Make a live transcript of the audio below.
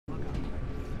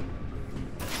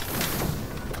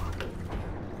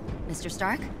Mr.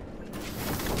 Stark?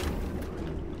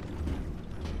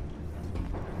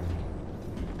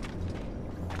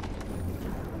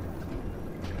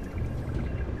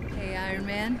 Hey, Iron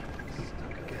Man.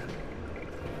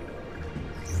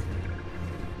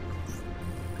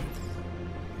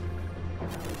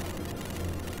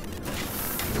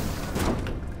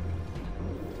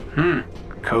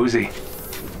 Cozy.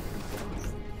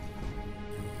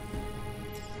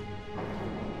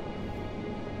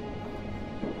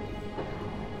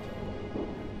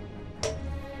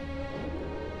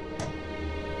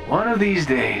 One of these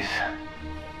days.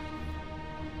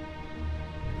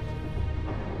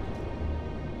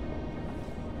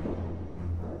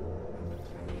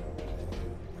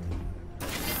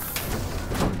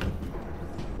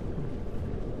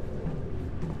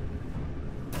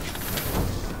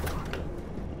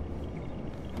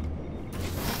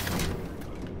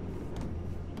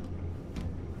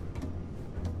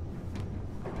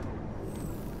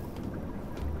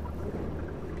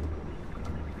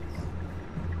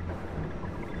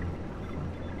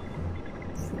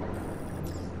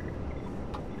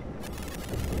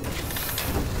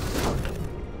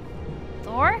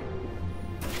 Thor?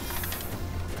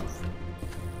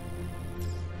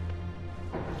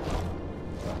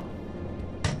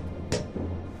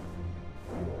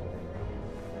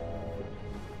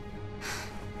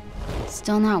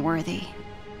 Still not worthy.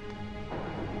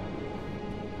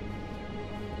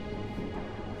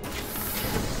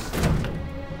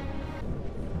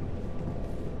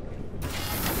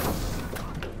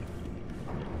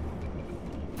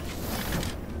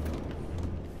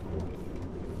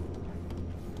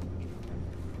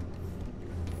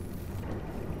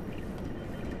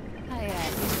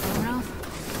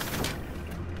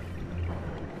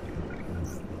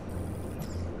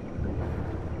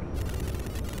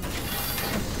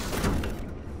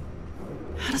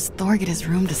 How does Thor get his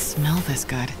room to smell this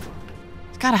good?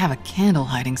 He's gotta have a candle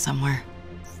hiding somewhere.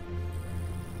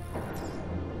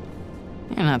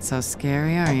 You're not so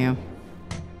scary, are you?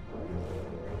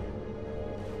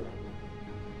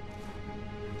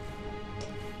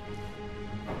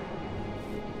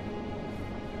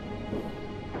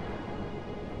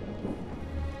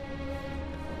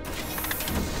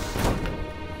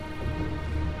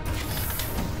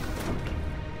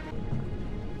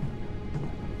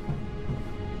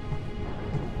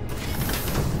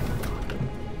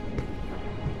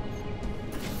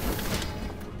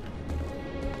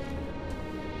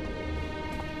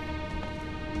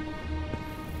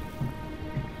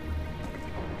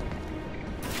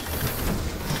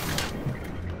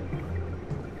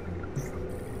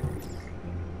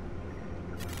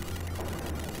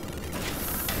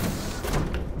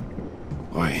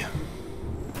 Boy,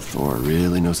 Thor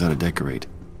really knows how to decorate.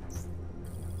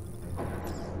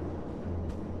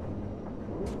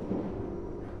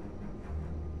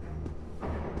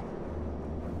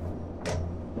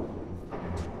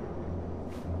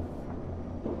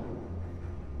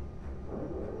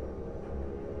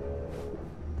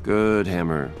 Good,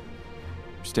 Hammer.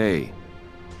 Stay.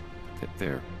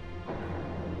 There.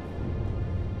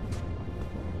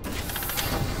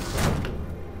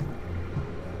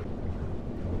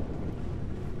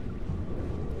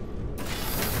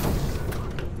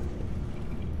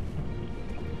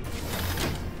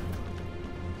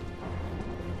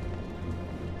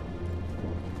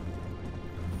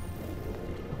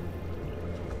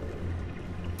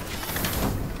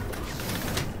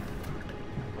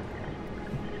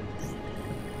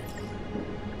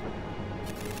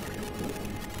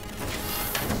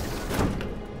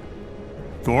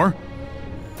 Thor?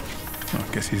 Oh,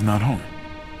 I guess he's not home.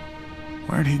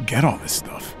 Where'd he get all this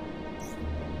stuff?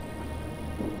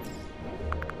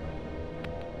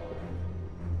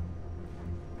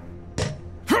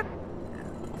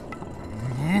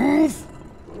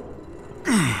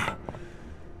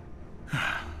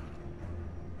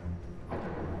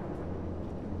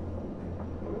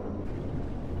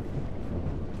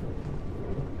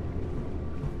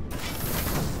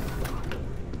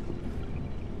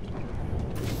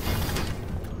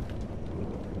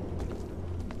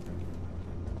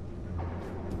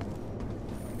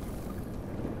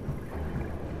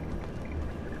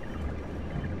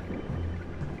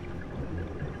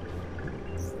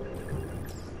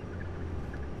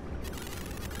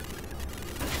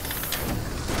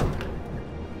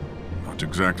 Not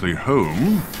exactly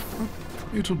home.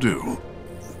 It'll do.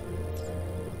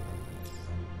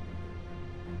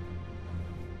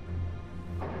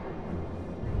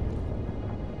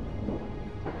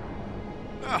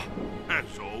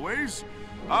 As always,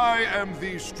 I am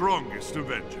the strongest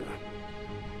Avenger.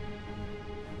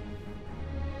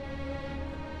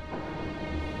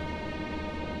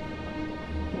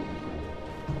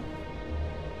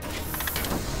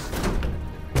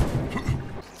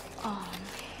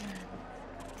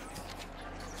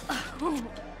 Oh,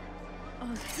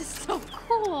 this is so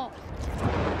cool.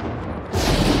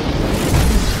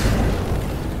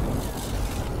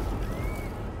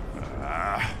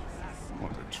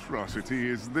 What atrocity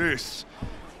is this?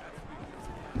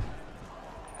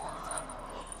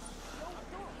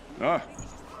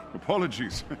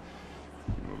 Apologies.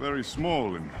 You're very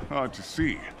small and hard to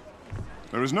see.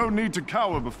 There is no need to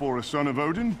cower before a son of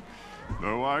Odin,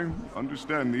 though I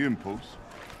understand the impulse.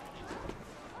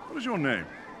 What is your name?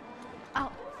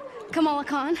 Oh, Kamala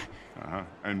Khan.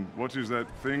 And what is that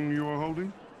thing you are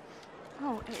holding?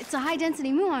 Oh, it's a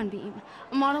high-density muon beam.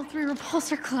 A Model 3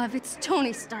 repulsor club. It's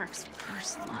Tony Stark's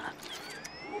first love.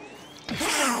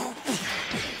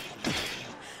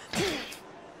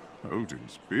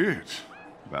 Odin's beard.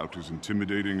 About as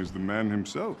intimidating as the man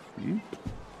himself, hmm?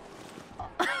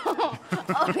 Oh,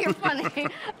 you're funny.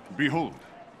 Behold,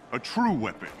 a true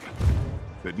weapon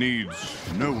that needs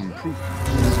no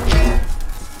improvement.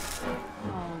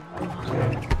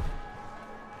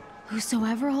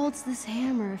 Whosoever holds this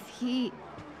hammer, if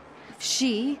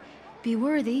she be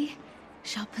worthy,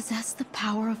 shall possess the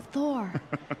power of Thor.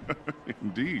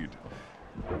 Indeed.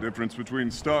 The difference between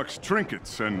Stark's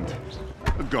trinkets and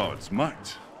a god's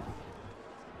might.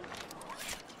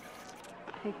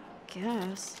 I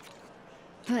guess.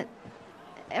 But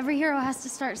every hero has to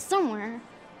start somewhere,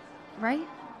 right?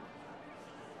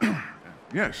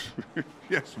 Yes,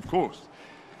 yes, of course.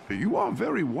 You are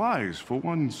very wise for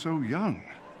one so young.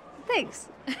 Thanks.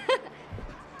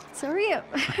 So are you.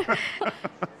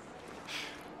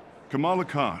 Kamala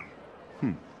Khan.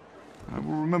 I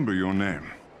will remember your name.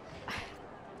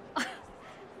 I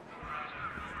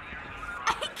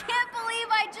can't believe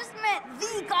I just met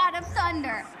the God of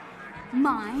Thunder.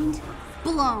 Mind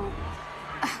blown.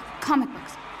 Comic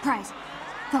books. Prize.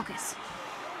 Focus.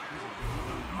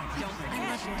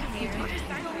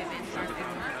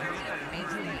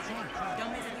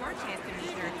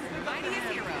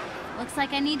 Looks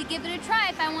like I need to give it a try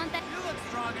if I want that. You look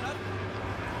strong enough.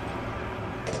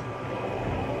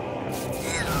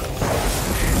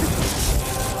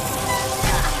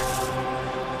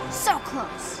 So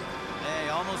close. Hey,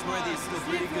 almost worthy is still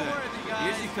pretty good.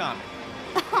 Here's your comic.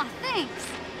 Aw, thanks.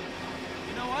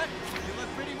 You know what? You look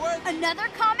pretty worthy. Another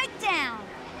comic down.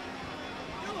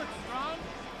 You look strong.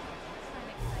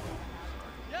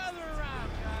 Gather around,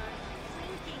 guys.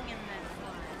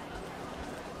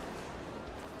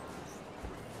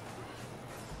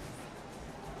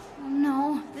 Oh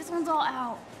no, this one's all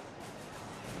out.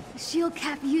 The shield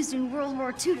cap used in World War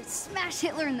II to smash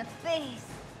Hitler in the face.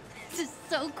 This is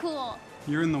so cool.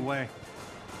 You're in the way.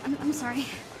 I'm sorry.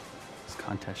 This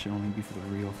contest should only be for the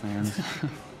real fans.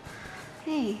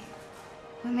 Hey,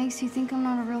 what makes you think I'm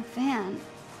not a real fan?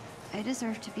 I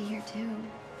deserve to be here too.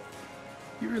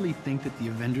 You really think that the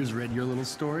Avengers read your little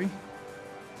story?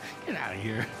 Get out of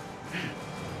here.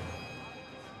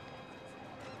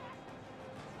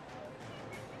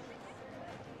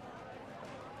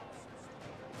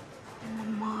 And the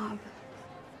mob,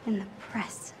 and the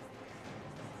press,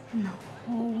 and the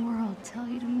whole world tell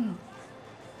you to move.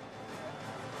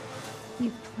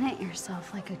 You plant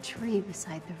yourself like a tree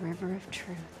beside the river of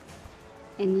truth,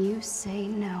 and you say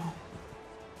no.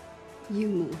 You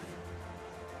move.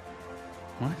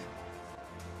 What?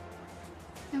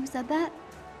 Who said that?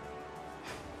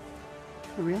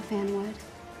 A real fan would.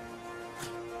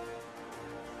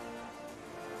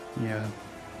 Yeah,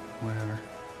 whatever.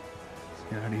 Let's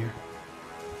get out of here.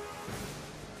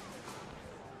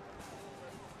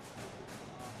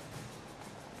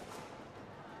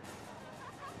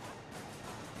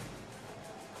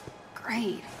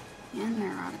 Great. And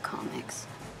they're out of comics.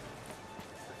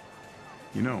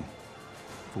 You know,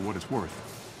 for what it's worth,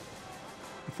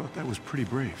 I thought that was pretty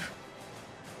brave.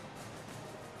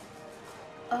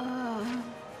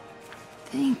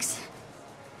 Thanks.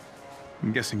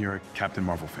 I'm guessing you're a Captain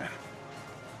Marvel fan.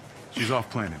 She's off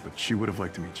planet, but she would have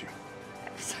liked to meet you.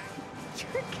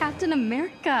 You're Captain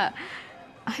America.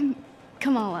 I'm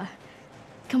Kamala.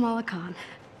 Kamala Khan.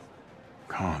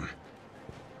 Khan.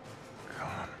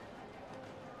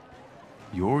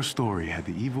 Your story had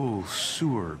the evil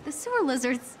sewer... The sewer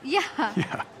lizards, yeah.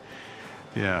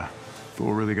 Yeah.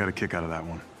 Thor really got a kick out of that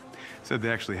one. Said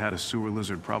they actually had a sewer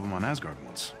lizard problem on Asgard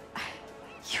once.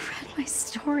 You read my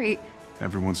story.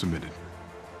 Everyone submitted.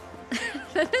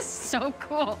 That is so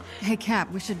cool. Hey, Cap,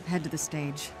 we should head to the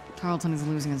stage. Tarleton is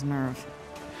losing his nerve.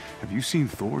 Have you seen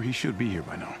Thor? He should be here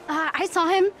by now. I saw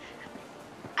him.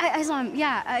 I saw him,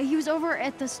 yeah. He was over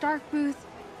at the Stark booth,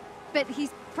 but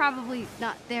he's probably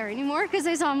not there anymore because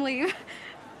I saw him leave.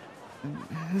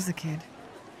 Who's the kid?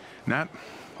 Nat,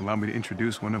 allow me to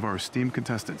introduce one of our esteemed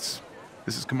contestants.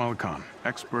 This is Kamala Khan,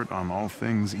 expert on all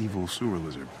things evil sewer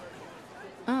lizard.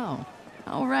 Oh,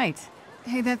 all right.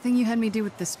 Hey, that thing you had me do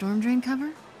with the storm drain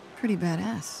cover? Pretty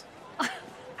badass.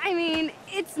 I mean,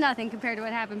 it's nothing compared to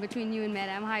what happened between you and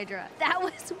Madame Hydra. That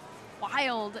was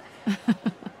wild.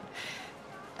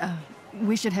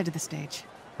 We should head to the stage.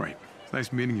 Right. It's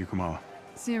nice meeting you, Kamala.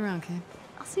 See you around, kid.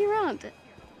 I'll see you around.